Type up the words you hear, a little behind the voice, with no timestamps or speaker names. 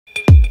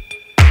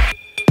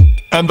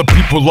And the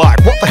people like,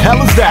 what the hell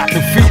is that?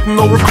 Defeating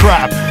or a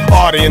crap?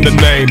 Artie in the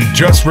name,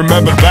 just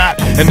remember that.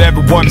 And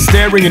everyone is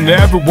staring and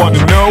everyone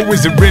to know,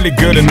 is it really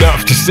good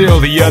enough to steal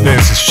the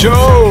others'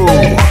 show?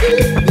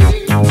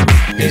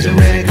 Is it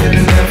really good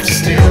enough to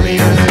steal the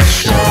other's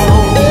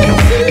show?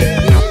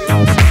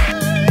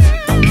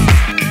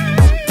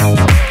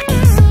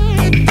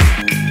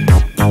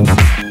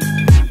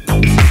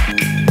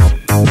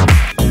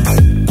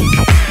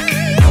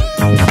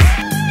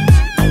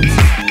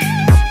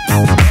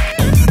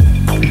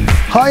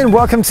 Hi and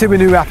welcome to a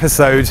new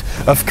episode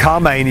of Car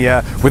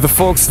Mania with the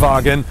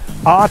Volkswagen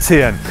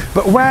Arteon.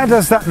 But where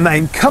does that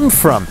name come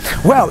from?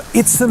 Well,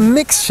 it's a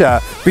mixture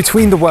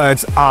between the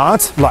words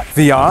art, like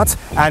the art,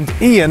 and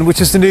Ian,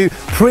 which is the new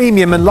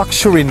premium and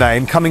luxury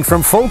name coming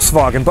from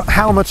Volkswagen. But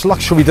how much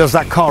luxury does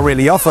that car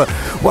really offer?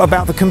 What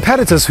about the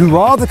competitors? Who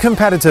are the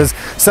competitors?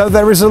 So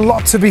there is a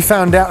lot to be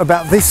found out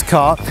about this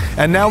car,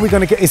 and now we're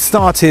going to get it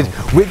started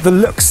with the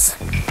looks.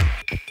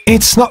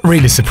 It's not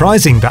really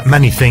surprising that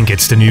many think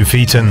it's the new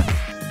Phaeton.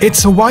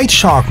 It's a wide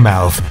shark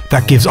mouth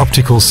that gives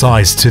optical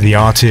size to the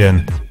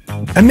Arteon.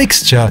 A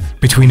mixture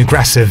between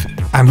aggressive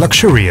and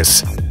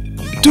luxurious.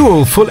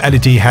 Dual full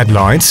LED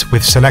headlights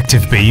with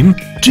selective beam,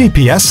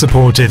 GPS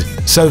supported,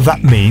 so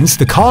that means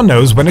the car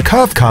knows when a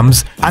curve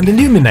comes and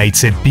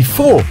illuminates it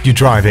before you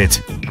drive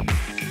it.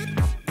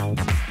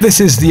 This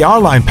is the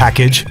R-Line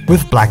package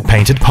with black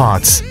painted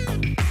parts.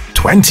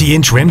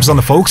 20-inch rims on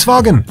the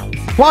Volkswagen?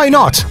 Why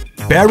not?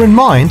 Bear in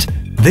mind,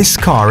 this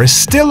car is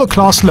still a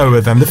class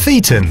lower than the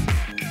Phaeton.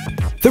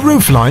 The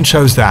roofline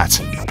shows that.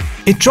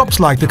 It drops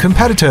like the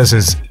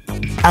competitors'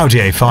 Audi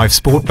A5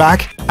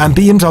 Sportback and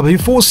BMW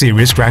 4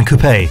 Series Gran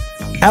Coupe.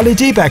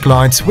 LED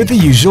backlights with the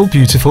usual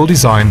beautiful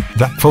design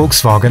that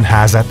Volkswagen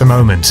has at the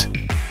moment.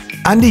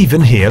 And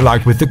even here,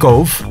 like with the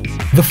Golf,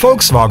 the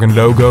Volkswagen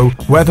logo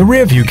where the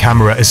rear-view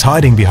camera is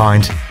hiding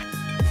behind.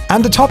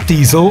 And the top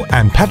diesel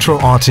and petrol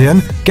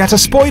Arteon get a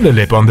spoiler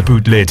lip on the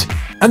boot lid.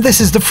 And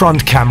this is the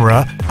front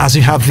camera, as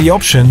you have the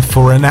option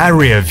for an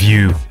area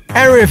view.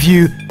 Area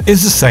view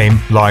is the same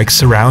like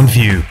surround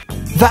view.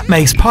 That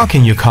makes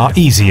parking your car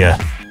easier.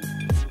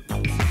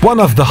 One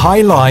of the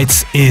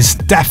highlights is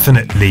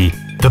definitely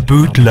the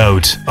boot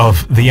load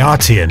of the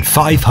Arteon,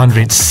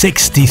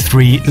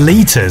 563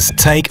 litres.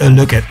 Take a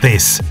look at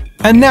this.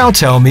 And now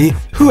tell me,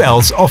 who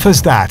else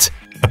offers that?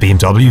 A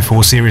BMW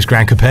 4 Series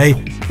Gran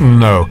Coupe?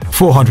 No,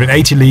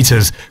 480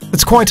 litres.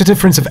 That's quite a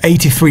difference of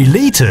 83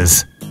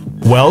 litres.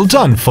 Well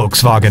done,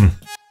 Volkswagen.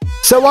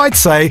 So I'd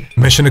say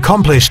mission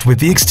accomplished with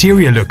the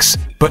exterior looks,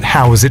 but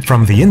how is it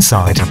from the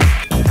inside?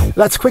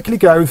 Let's quickly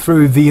go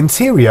through the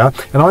interior,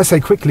 and I say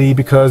quickly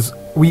because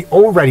we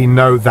already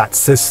know that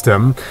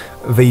system,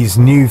 these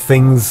new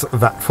things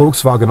that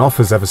Volkswagen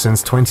offers ever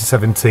since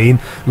 2017,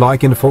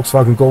 like in the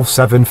Volkswagen Golf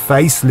 7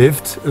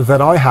 facelift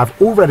that I have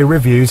already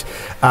reviewed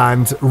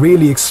and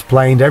really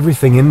explained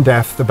everything in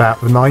depth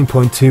about the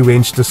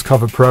 9.2-inch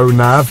Discover Pro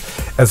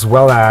nav, as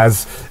well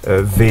as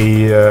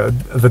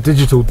the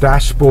digital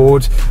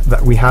dashboard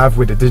that we have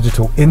with the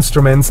digital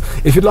instruments.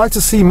 If you'd like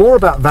to see more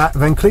about that,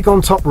 then click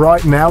on top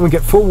right now and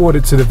get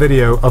forwarded to the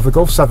video of the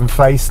Golf 7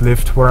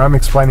 facelift, where I'm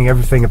explaining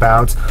everything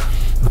about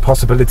the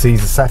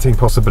possibilities, the setting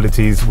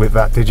possibilities with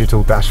that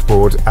digital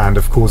dashboard, and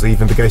of course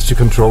even the gesture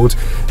controlled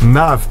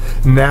nav.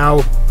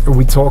 Now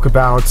we talk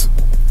about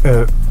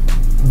the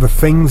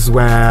things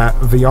where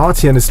the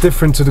Arteon is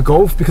different to the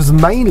Golf, because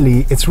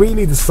mainly it's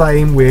really the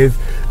same with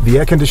the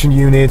air conditioning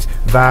unit,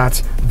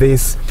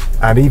 this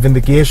and even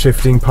the gear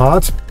shifting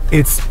part.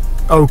 It's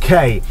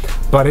okay,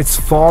 but it's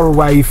far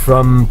away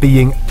from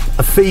being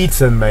a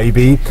Phaeton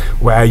maybe,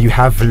 where you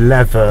have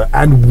leather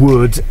and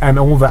wood and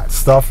all that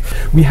stuff.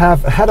 We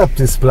have a head-up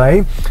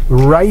display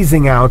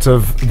raising out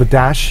of the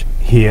dash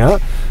here,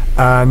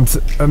 and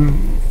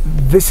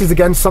this is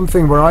again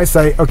something where I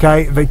say,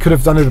 okay, they could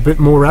have done it a bit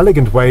more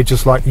elegant way,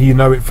 just like you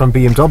know it from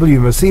BMW,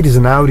 Mercedes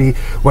and Audi,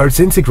 where it's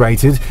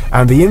integrated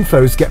and the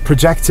infos get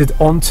projected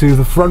onto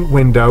the front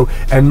window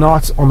and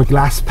not on the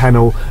glass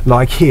panel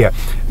like here.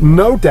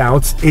 No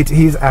doubt it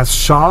is as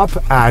sharp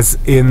as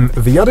in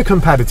the other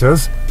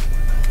competitors,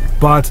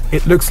 but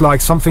it looks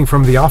like something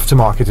from the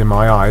aftermarket in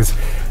my eyes.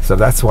 So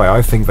that's why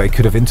I think they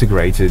could have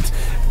integrated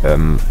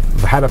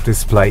the head-up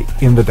display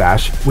in the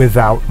dash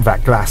without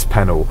that glass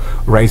panel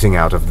raising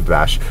out of the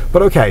dash.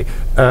 But okay,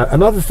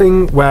 another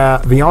thing where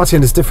the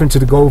Arteon is different to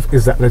the Golf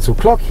is that little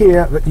clock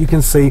here that you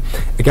can see.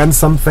 Again,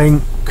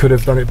 something could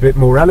have done it a bit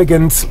more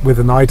elegant with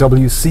an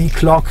IWC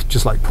clock,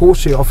 just like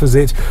Porsche offers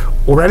it,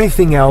 or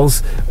anything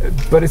else.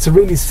 But it's a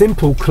really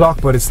simple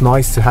clock, but it's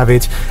nice to have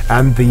it.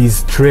 And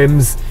these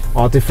trims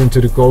are different to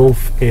the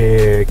Golf,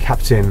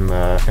 capped in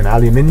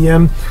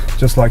aluminium,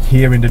 just like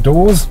here in the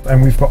doors,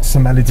 and we've got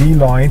some LED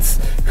lights lights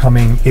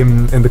coming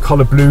in the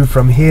color blue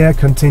from here,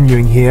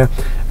 continuing here,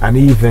 and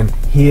even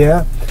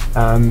here,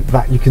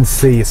 that you can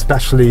see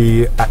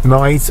especially at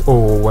night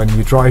or when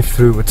you drive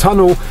through a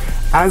tunnel,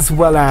 as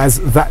well as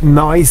that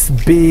nice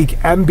big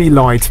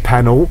ambilight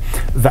panel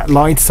that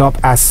lights up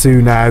as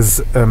soon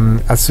as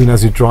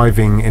you're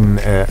driving in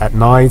at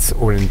night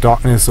or in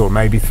darkness or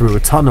maybe through a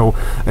tunnel,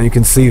 and you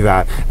can see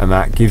that, and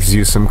that gives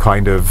you some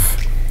kind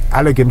of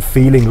elegant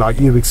feeling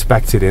like you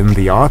expected in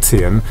the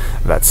Arteon.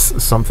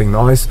 That's something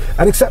nice.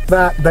 And except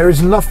that there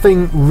is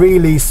nothing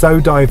really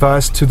so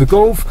diverse to the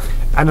Golf.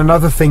 And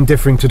another thing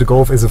differing to the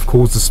Golf is of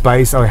course the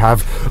space. I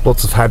have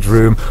lots of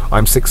headroom.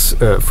 I'm 6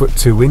 foot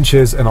 2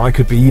 inches, and I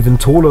could be even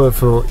taller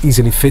for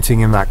easily fitting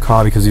in that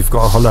car because you've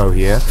got a hollow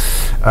here,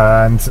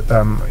 and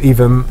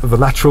even the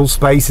lateral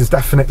space is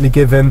definitely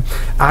given,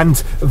 and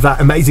that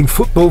amazing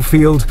football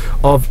field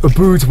of a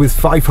boot with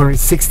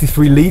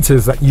 563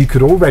 litres that you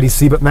could already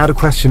see. But now the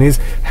question is,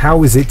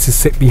 how is it to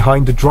sit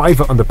behind the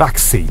driver on the back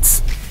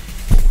seats?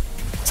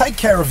 Take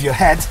care of your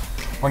head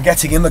when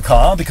getting in the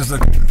car because of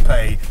the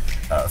coupe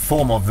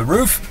form of the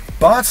roof,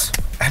 but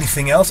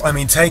anything else, I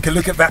mean, take a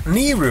look at that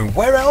knee room.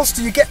 Where else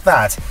do you get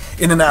that?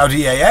 In an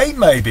Audi A8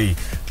 maybe,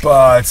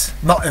 but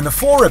not in the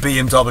 4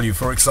 BMW,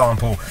 for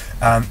example.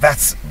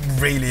 That's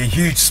really a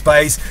huge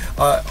space.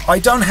 I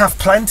don't have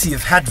plenty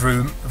of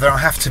headroom there, I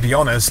have to be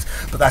honest,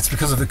 but that's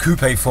because of the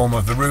coupe form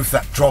of the roof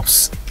that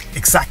drops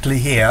exactly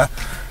here.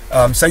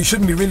 So you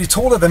shouldn't be really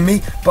taller than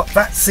me, but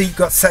that seat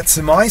got set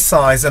to my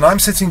size and I'm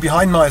sitting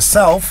behind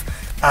myself,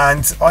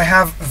 and I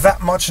have that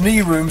much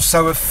knee room,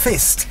 so a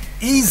fist,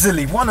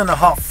 easily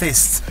 1.5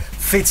 fists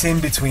fit in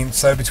between,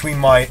 so between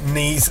my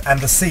knees and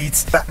the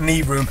seats. That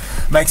knee room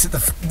makes it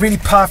the really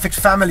perfect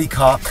family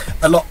car,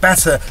 a lot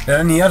better than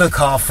any other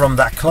car from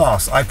that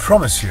class, I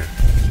promise you.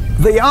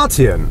 The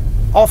Arteon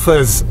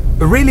offers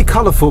a really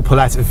colourful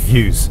palette of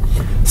views,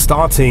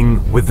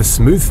 starting with the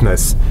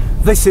smoothness.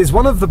 This is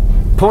one of the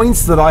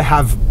points that I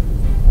have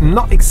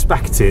not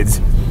expected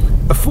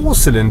a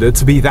 4-cylinder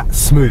to be that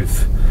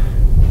smooth.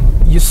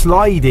 You're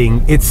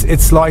sliding,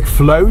 it's like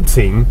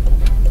floating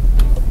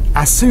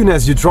as soon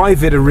as you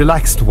drive it a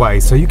relaxed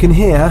way, so you can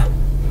hear,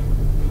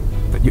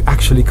 but you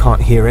actually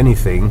can't hear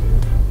anything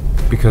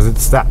because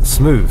it's that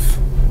smooth.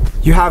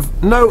 You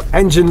have no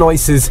engine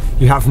noises,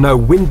 you have no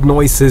wind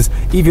noises.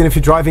 Even if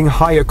you're driving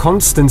higher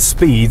constant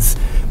speeds,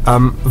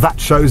 that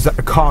shows that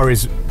the car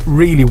is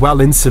really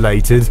well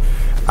insulated,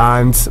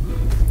 and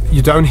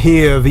you don't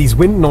hear these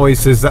wind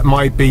noises that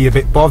might be a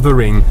bit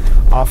bothering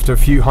after a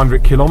few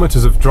hundred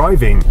kilometers of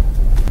driving.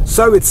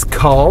 So it's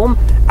calm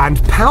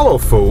and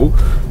powerful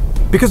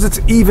because it's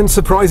even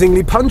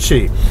surprisingly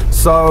punchy.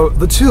 So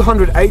the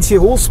 280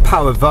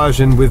 horsepower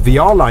version with the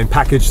R-Line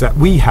package that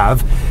we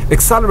have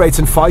accelerates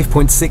in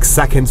 5.6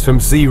 seconds from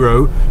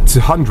 0 to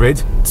 100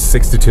 to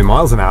 62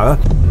 miles an hour.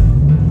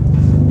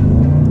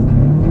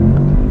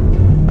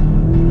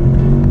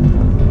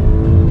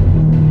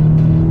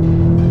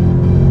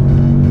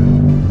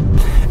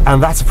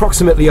 And that's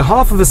approximately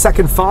 1/2 of a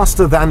second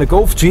faster than the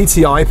Golf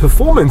GTI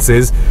performance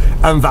is,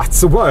 and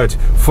that's a word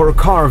for a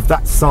car of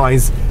that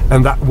size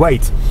and that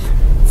weight.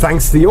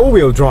 Thanks to the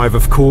all-wheel drive,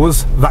 of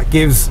course, that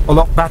gives a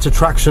lot better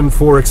traction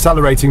for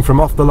accelerating from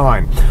off the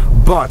line.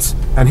 But,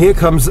 and here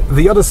comes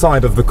the other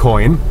side of the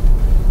coin,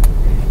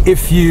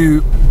 if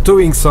you're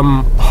doing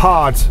some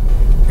hard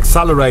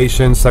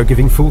acceleration, so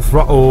giving full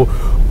throttle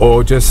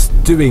or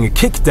just doing a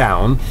kick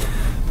down,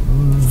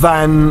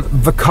 then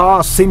the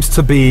car seems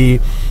to be,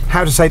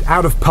 how to say it,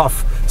 out of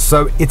puff,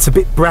 so it's a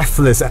bit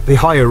breathless at the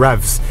higher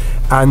revs.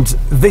 And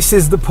this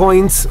is the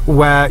point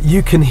where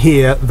you can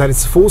hear that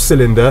it's a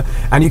 4-cylinder,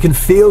 and you can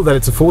feel that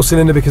it's a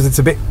 4-cylinder because it's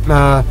a bit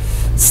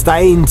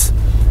stained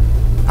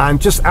and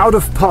just out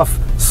of puff.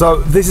 So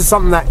this is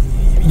something that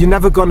you're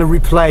never going to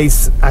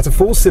replace at a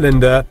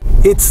 4-cylinder.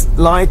 It's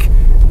like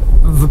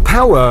the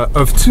power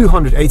of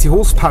 280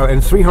 horsepower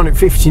and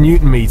 350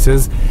 Newton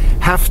meters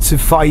have to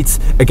fight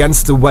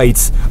against the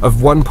weight of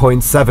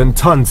 1.7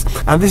 tons.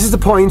 And this is the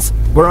point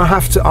where I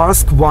have to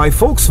ask why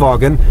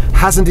Volkswagen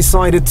hasn't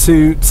decided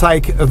to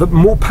take the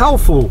more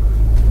powerful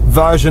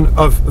version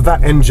of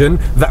that engine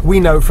that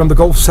we know from the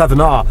Golf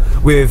 7R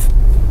with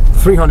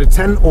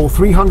 310 or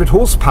 300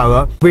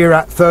 horsepower. We're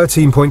at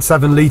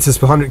 13.7 litres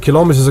per 100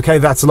 kilometers. Okay,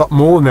 that's a lot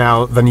more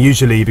now than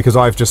usually because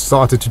I've just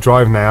started to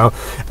drive now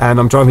and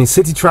I'm driving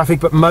city traffic,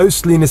 but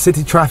mostly in the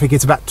city traffic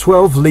it's about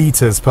 12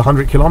 litres per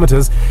 100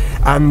 kilometers,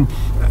 and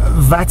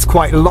that's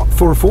quite a lot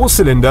for a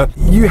 4-cylinder.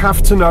 You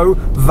have to know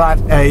that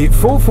a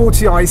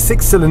 440i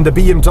 6-cylinder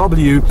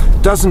BMW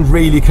doesn't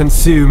really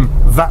consume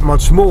that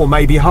much more,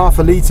 maybe half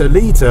a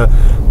litre,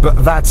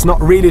 but that's not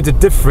really the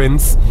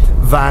difference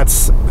that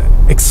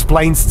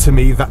explains to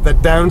me that the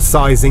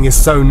downsizing is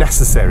so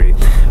necessary.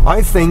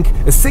 I think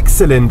a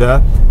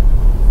 6-cylinder,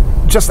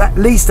 just at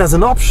least as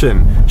an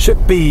option,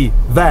 should be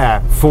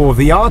there for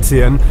the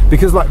Arteon,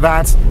 because like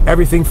that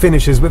everything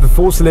finishes with a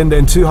 4-cylinder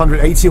and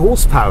 280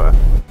 horsepower.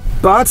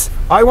 But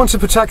I want to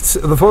protect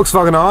the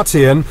Volkswagen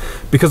Arteon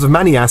because of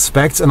many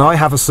aspects, and I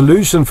have a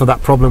solution for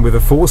that problem with a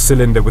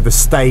 4-cylinder, with a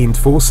stained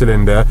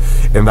 4-cylinder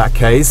in that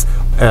case,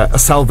 a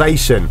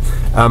salvation.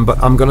 But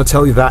I'm going to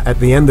tell you that at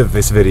the end of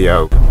this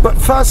video. But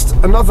first,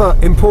 another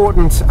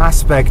important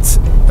aspect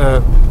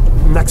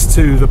next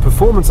to the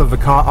performance of the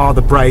car are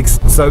the brakes.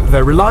 So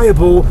they're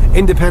reliable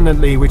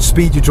independently which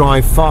speed you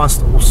drive,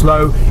 fast or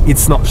slow.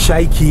 It's not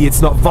shaky,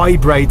 it's not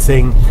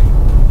vibrating.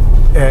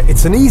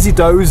 It's an easy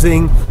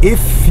dosing.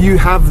 If you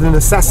have the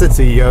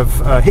necessity of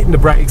hitting the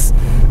brakes,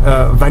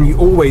 then you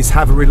always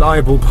have a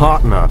reliable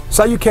partner.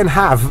 So you can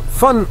have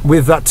fun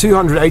with that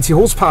 280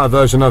 horsepower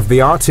version of the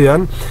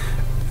Arteon,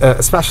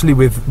 especially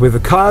with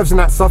the curves and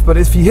that stuff. But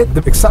if you hit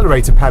the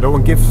accelerator pedal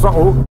and give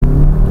throttle,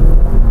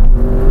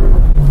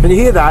 can you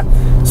hear that?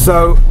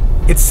 So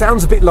it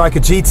sounds a bit like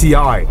a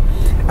GTI,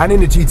 and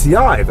in a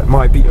GTI that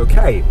might be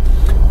okay.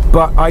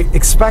 But I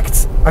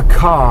expect a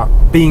car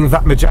being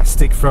that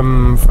majestic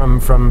from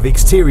the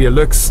exterior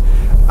looks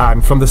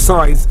and from the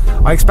size,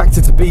 I expect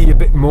it to be a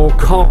bit more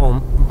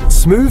calm,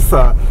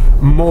 smoother,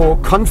 more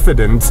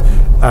confident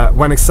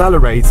when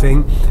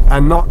accelerating,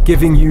 and not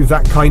giving you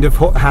that kind of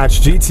hot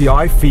hatch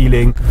GTI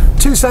feeling.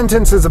 2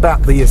 sentences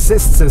about the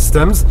assist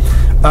systems.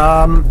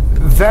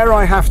 There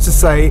I have to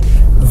say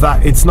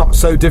that it's not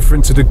so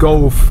different to the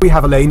Golf. We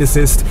have a lane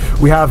assist,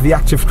 we have the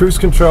active cruise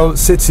control,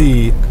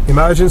 city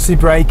emergency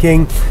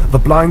braking, the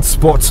blind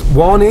spot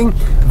warning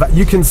that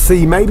you can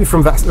see maybe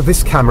from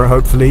this camera,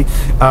 hopefully.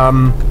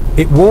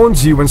 It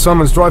warns you when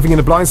someone's driving in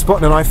a blind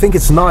spot, and I think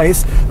it's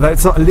nice that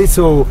it's not a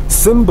little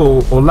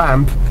symbol or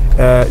lamp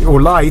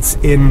or light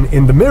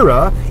in the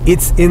mirror.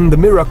 It's in the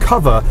mirror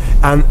cover,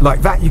 and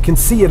like that you can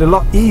see it a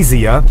lot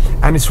easier,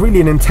 and it's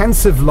really an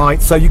intensive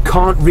light, so you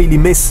can't really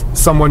miss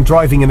someone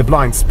driving in a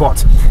blind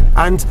spot.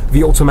 And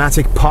the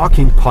automatic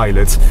parking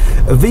pilot.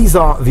 These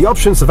are the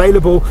options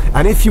available,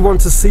 and if you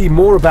want to see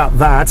more about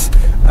that,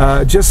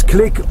 just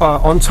click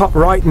on top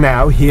right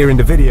now here in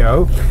the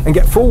video and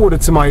get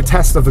forwarded to my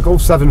test of the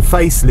Golf 7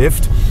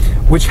 facelift,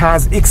 which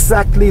has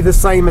exactly the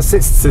same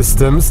assist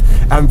systems,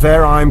 and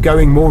there I'm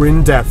going more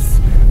in depth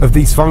of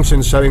these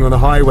functions, showing on the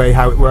highway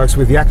how it works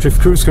with the active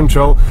cruise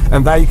control,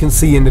 and there you can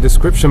see in the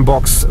description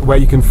box where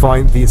you can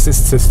find the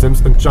assist systems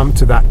and jump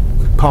to that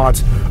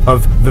part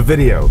of the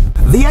video.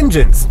 The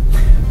engines.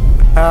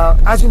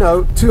 As you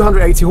know,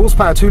 280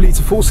 horsepower,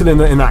 2-litre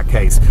 4-cylinder in that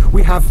case.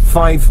 We have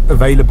 5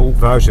 available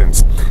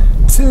versions.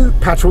 2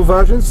 petrol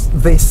versions,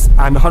 this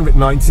and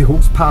 190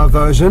 horsepower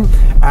version,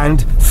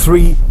 and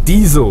 3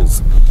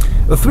 diesels.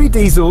 The 3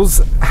 diesels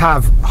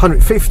have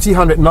 150,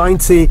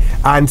 190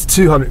 and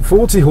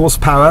 240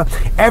 horsepower.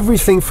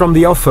 Everything from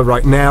the offer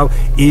right now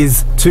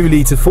is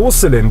 2-litre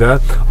 4-cylinder.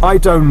 I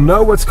don't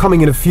know what's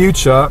coming in the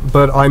future,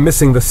 but I'm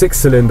missing the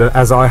 6-cylinder,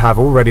 as I have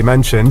already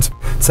mentioned.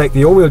 Take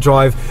the all-wheel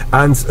drive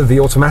and the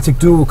automatic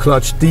dual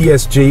clutch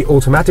DSG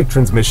automatic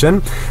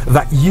transmission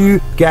that you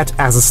get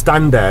as a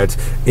standard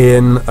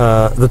in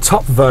the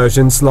top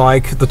versions,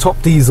 like the top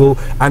diesel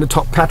and the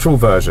top petrol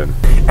version.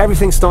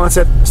 Everything starts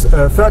at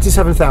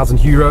 37,000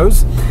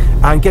 euros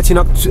and getting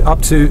up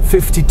to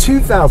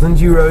 52,000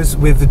 euros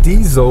with the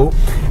diesel,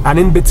 and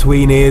in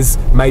between is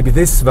maybe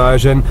this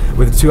version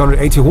with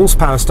 280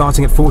 horsepower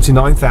starting at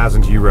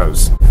 49,000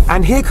 euros.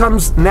 And here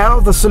comes now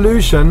the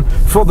solution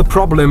for the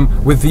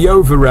problem with the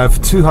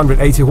over-rev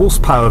 280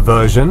 horsepower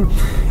version.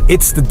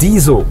 It's the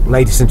diesel,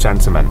 ladies and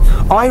gentlemen.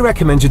 I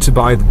recommend you to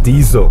buy the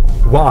diesel.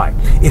 Why?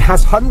 It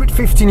has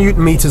 150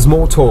 Newton meters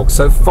more torque,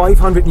 so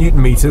 500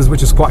 Newton meters,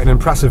 which is quite an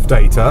impressive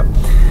data.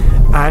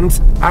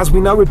 And as we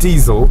know, a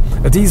diesel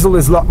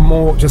is a lot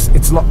more,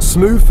 it's a lot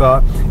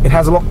smoother, it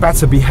has a lot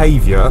better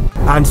behavior,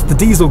 and the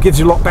diesel gives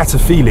you a lot better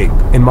feeling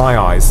in my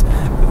eyes.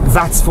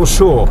 That's for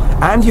sure.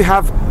 And you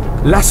have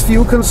less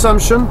fuel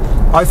consumption.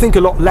 I think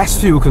a lot less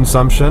fuel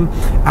consumption,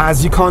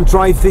 as you can't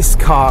drive this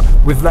car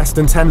with less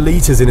than 10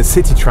 litres in a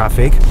city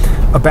traffic,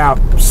 about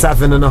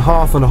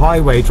 7.5 on a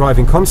highway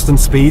driving constant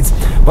speeds,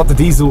 but the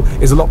diesel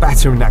is a lot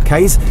better in that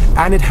case,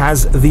 and it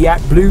has the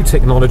AdBlue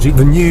technology,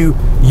 the new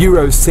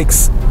Euro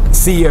 6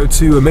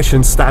 CO2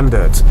 emission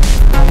standard.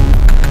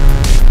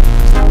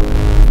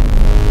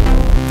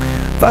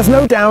 There's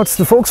no doubt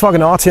the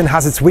Volkswagen Arteon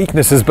has its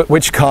weaknesses, but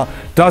which car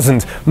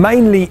doesn't?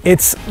 Mainly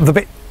it's the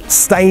bit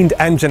stained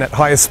engine at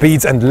higher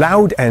speeds and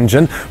loud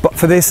engine, but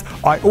for this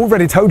I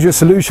already told you a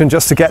solution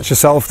just to get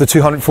yourself the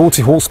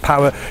 240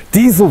 horsepower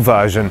diesel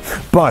version.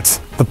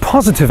 But the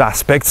positive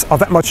aspects are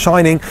that much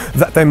shining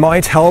that they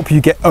might help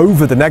you get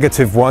over the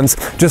negative ones,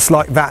 just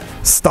like that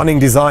stunning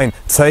design.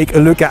 Take a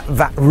look at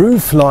that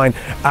roof line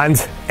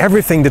and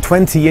everything, the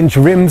 20-inch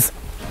rims,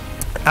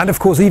 and of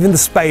course even the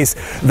space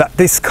that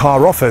this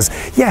car offers.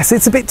 Yes,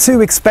 it's a bit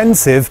too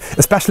expensive,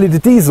 especially the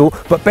diesel,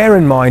 but bear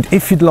in mind,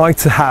 if you'd like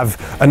to have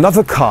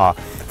another car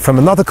from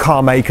another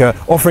car maker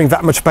offering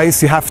that much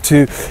space, you have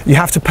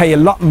to pay a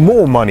lot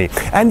more money.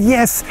 And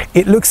yes,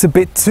 it looks a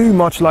bit too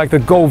much like the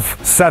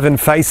Golf 7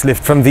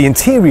 facelift from the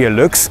interior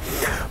looks,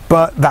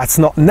 but that's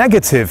not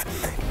negative.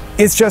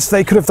 It's just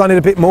they could have done it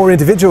a bit more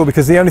individual,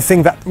 because the only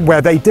thing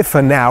where they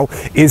differ now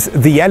is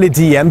the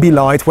LED ambi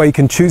light, where you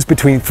can choose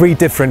between 3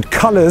 different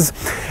colors,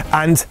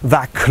 and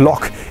that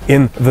clock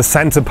in the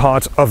center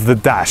part of the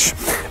dash,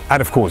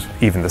 and of course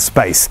even the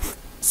space.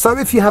 So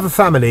if you have a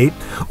family,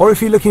 or if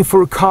you're looking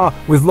for a car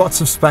with lots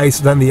of space,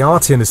 then the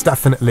Arteon is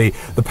definitely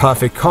the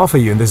perfect car for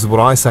you. And this is what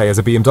I say as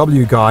a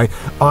BMW guy.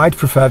 I'd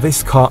prefer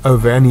this car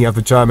over any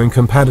other German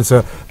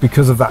competitor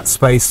because of that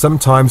space.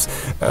 Sometimes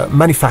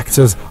many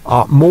factors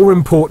are more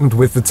important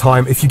with the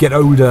time if you get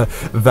older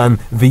than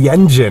the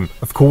engine.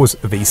 Of course,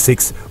 the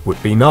V6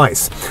 would be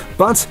nice.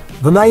 But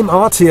the name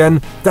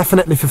Arteon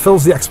definitely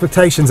fulfills the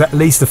expectations, at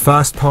least the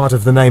first part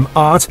of the name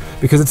art,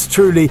 because it's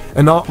truly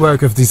an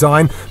artwork of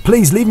design.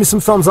 Please leave me some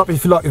thumbs up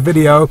if you like the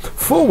video,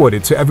 forward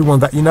it to everyone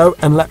that you know,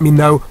 and let me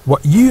know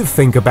what you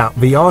think about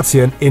the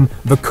Arteon in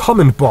the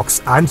comment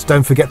box. And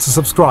don't forget to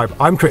subscribe.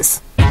 I'm Chris.